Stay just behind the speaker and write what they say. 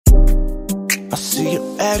I see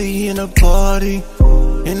your Baddie in a party,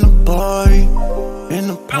 in the party, in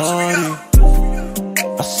the party.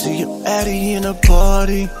 I see your Baddie in a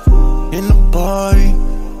party, in the party,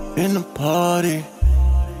 in the party.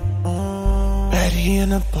 Baddie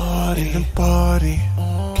in a party, in the party.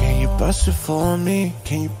 Can you bust it for me?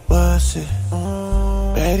 Can you bust it?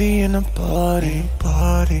 Baddie in a party,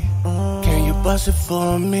 party. Can you bust it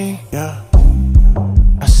for me? Yeah.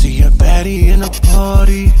 I see your Baddie in a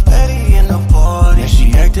party, Baddie in a party. And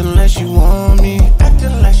she acting like she want me,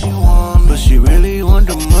 acting like she want me. But she really want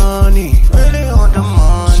the money, really want the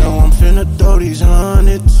money. So I'm finna throw these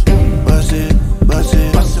hundreds. Bust it, bust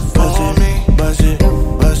it, bust it for me. Bust it,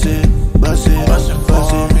 bust it, bust it, bust it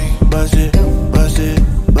for me. Bust it, bust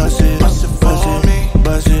it, bust it, bust it for me.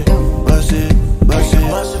 Bust it, bust it, bust it,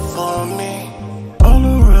 bust it for me. All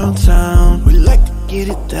around town, we like to get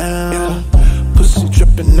it down. Yeah. Pussy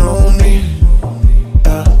drippin' on me,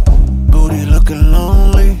 yeah. Booty looking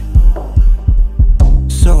lonely,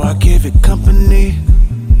 so I give it company,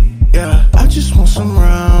 yeah. I just want some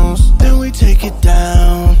rounds, then we take it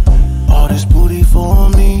down. All this booty for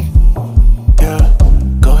me, yeah.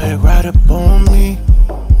 Go ahead, ride up on me,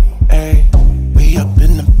 ayy. We up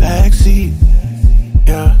in the backseat,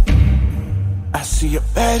 yeah. I see a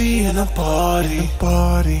Baddie in a party,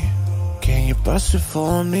 party. Can you bust it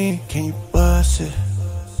for me? Can you bust it?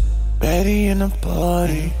 Baddie in a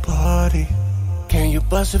party, party. Can you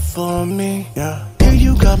bust it for me? Yeah. Yeah,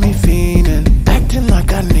 you got me fiending, acting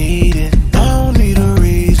like I need it. I don't need a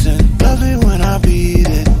reason. Love it when I beat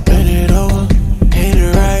it. Bend it over, hit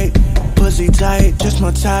it right. Pussy tight, just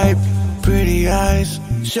my type. Pretty eyes,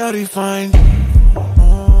 shawty fine.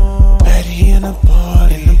 Baddie in a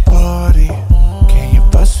party, party. Can you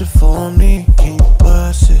bust it for me? Can you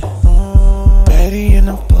bust it? Baddie in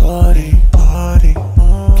a party, party.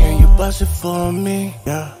 Can you bust it for me?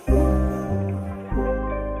 Yeah.